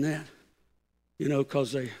 Anybody seen that? You know,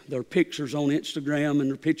 because there are pictures on Instagram and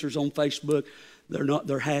there are pictures on Facebook.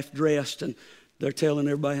 They're half dressed, and they're telling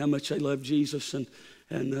everybody how much they love Jesus, and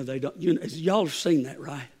they don't. You know, y'all have seen that,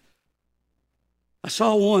 right? I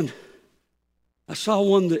saw one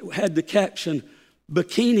that had the caption,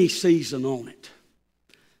 bikini season on it.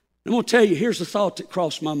 I'm going to tell you, here's the thought that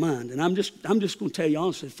crossed my mind. And I'm just going to tell you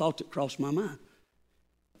honestly the thought that crossed my mind.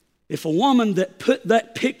 If a woman that put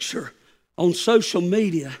that picture on social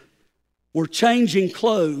media were changing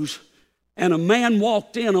clothes and a man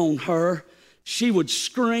walked in on her, she would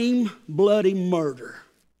scream bloody murder.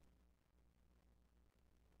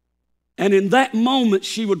 And in that moment,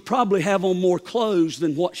 she would probably have on more clothes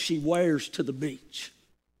than what she wears to the beach.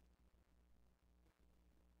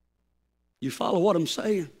 You follow what I'm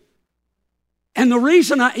saying? And the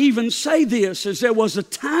reason I even say this is there was a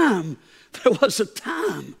time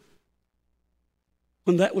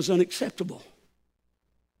when that was unacceptable.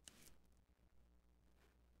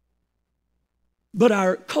 But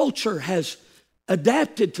our culture has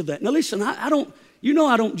adapted to that. Now listen, I don't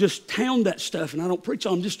just hound that stuff and I don't preach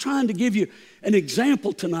on. I'm just trying to give you an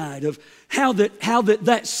example tonight of how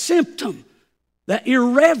that symptom, that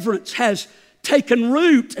irreverence has taken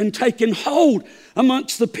root and taken hold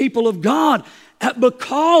amongst the people of God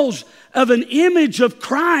because of an image of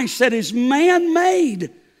Christ that is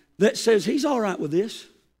man-made that says He's all right with this.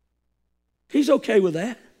 He's okay with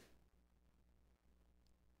that.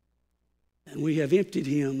 And we have emptied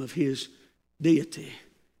Him of His deity.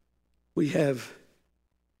 We have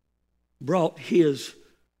brought His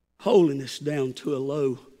holiness down to a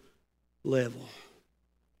low level.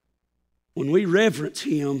 When we reverence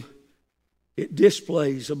Him, it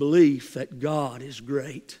displays a belief that God is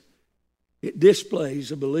great. It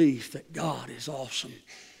displays a belief that God is awesome.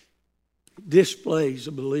 It displays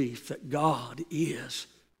a belief that God is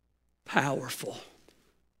powerful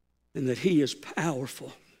and that He is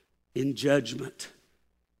powerful in judgment.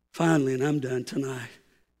 Finally, and I'm done tonight,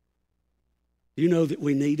 You know that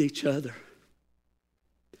we need each other.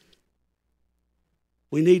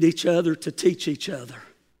 We need each other to teach each other.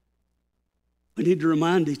 We need to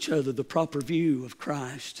remind each other the proper view of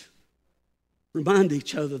Christ. Remind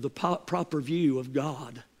each other the proper view of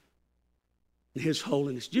God and His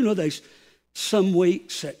holiness. Do you know there's some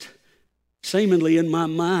weeks that seemingly in my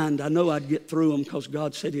mind, I know I'd get through them because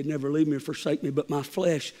God said He'd never leave me or forsake me, but my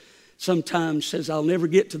flesh sometimes says I'll never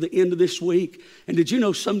get to the end of this week. And did you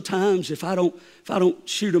know sometimes if I don't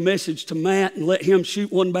shoot a message to Matt and let him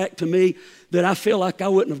shoot one back to me, that I feel like I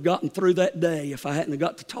wouldn't have gotten through that day if I hadn't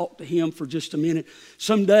got to talk to him for just a minute.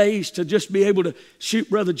 Some days to just be able to shoot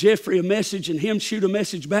Brother Jeffrey a message and him shoot a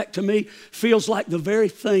message back to me feels like the very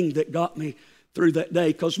thing that got me through that day.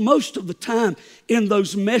 Because most of the time in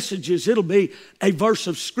those messages, it'll be a verse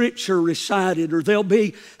of Scripture recited, or there'll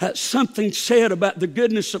be something said about the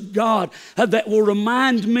goodness of God that will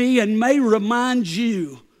remind me and may remind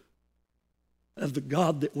you of the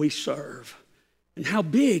God that we serve and how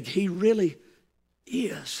big He really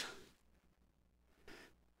is.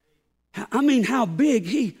 I mean, how big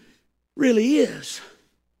He really is.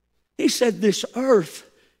 He said this earth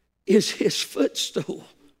is His footstool.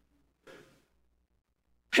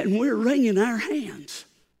 And we're wringing our hands.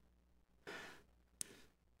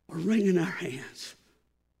 We're wringing our hands.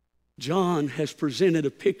 John has presented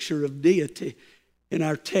a picture of deity in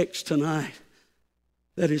our text tonight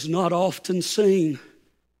that is not often seen.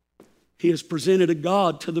 He has presented a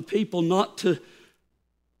God to the people not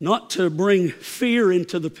to bring fear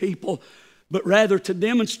into the people, but rather to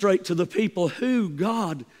demonstrate to the people who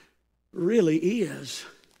God really is.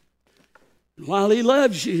 And while He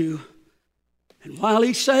loves you, and while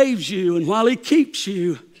He saves you, and while He keeps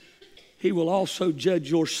you, He will also judge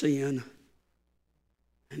your sin.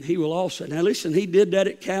 And He will also, now listen, He did that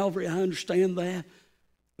at Calvary, I understand that.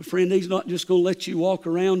 But friend, He's not just going to let you walk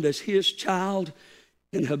around as His child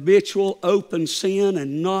in habitual open sin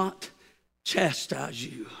and not chastise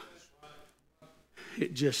you.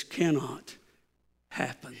 It just cannot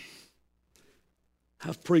happen.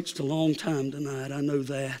 I've preached a long time tonight, I know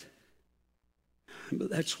that. But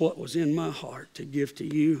that's what was in my heart to give to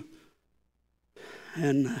you.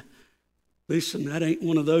 And listen, that ain't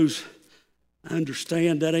one of those, I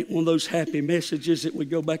understand, that ain't one of those happy messages that we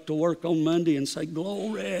go back to work on Monday and say,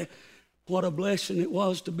 glory, what a blessing it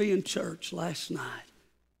was to be in church last night.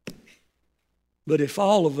 But if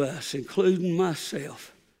all of us, including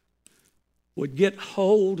myself, would get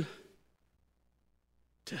hold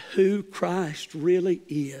to who Christ really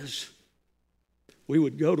is, we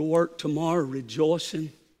would go to work tomorrow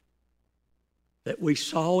rejoicing that we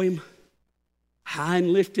saw Him high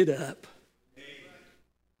and lifted up.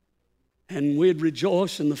 And we'd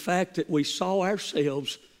rejoice in the fact that we saw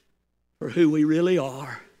ourselves for who we really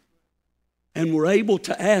are. And we're able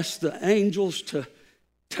to ask the angels to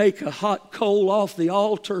take a hot coal off the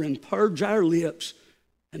altar and purge our lips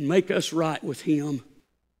and make us right with Him.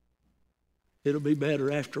 It'll be better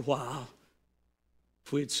after a while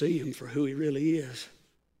if we'd see Him for who He really is.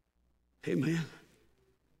 Amen.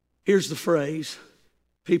 Here's the phrase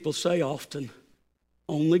people say often,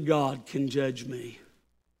 only God can judge me.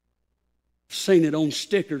 I've seen it on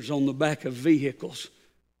stickers on the back of vehicles.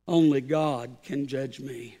 Only God can judge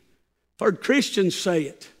me. I've heard Christians say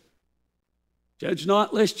it. Judge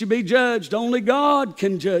not lest you be judged. Only God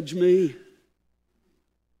can judge me.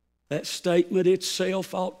 That statement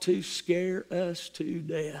itself ought to scare us to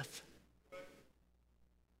death.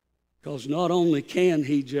 Because not only can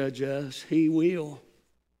He judge us, He will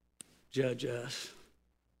judge us.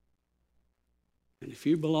 And if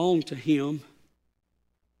you belong to Him,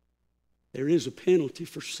 there is a penalty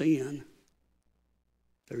for sin.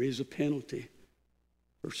 There is a penalty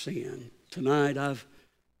for sin. Tonight I've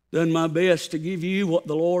done my best to give you what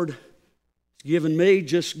the Lord has given me,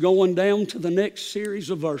 just going down to the next series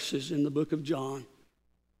of verses in the book of John.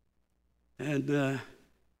 And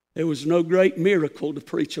there was no great miracle to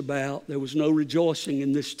preach about. There was no rejoicing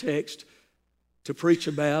in this text to preach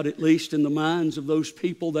about, at least in the minds of those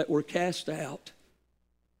people that were cast out.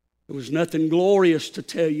 There was nothing glorious to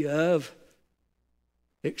tell you of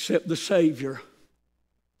except the Savior,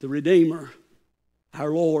 the Redeemer,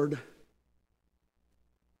 our Lord.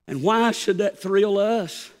 And why should that thrill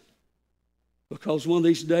us? Because one of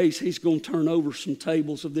these days He's going to turn over some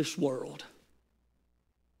tables of this world.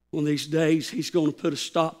 One of these days He's going to put a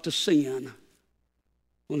stop to sin.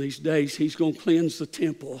 One of these days He's going to cleanse the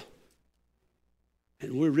temple.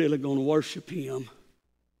 And we're really going to worship Him.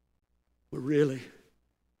 We're really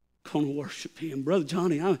going to worship Him. Brother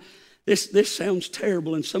Johnny, this sounds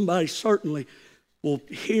terrible, and somebody certainly will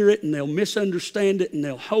hear it and they'll misunderstand it and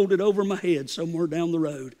they'll hold it over my head somewhere down the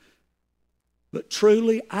road. But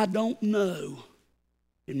truly, I don't know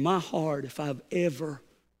in my heart if I've ever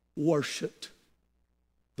worshiped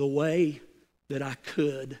the way that I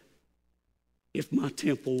could if my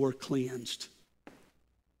temple were cleansed.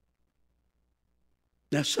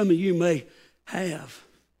 Now, some of you may have,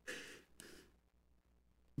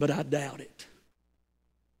 but I doubt it.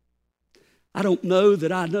 I don't know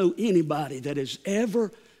that I know anybody that has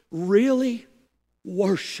ever really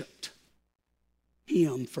worshiped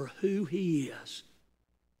Him for who He is.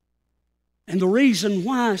 And the reason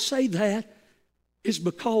why I say that is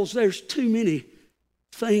because there's too many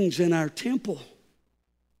things in our temple.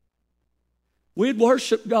 We'd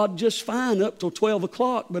worship God just fine up till 12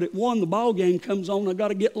 o'clock, but at 1 the ball game comes on. I've got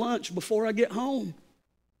to get lunch before I get home.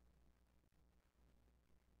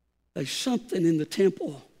 There's something in the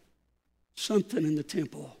temple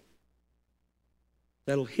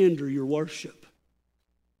that'll hinder your worship.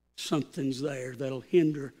 Something's there that'll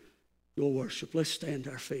hinder your worship. Let's stand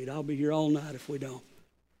to our feet. I'll be here all night if we don't.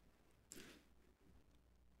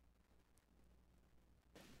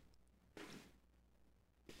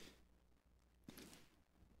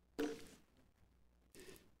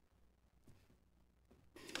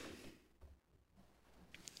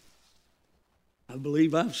 I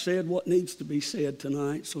believe I've said what needs to be said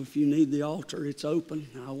tonight, so if you need the altar, it's open.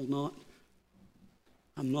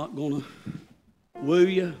 I'm not going to woo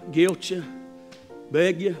you, guilt you,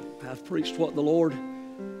 beg you. I've preached what the Lord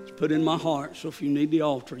has put in my heart, so if you need the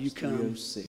altar, you come.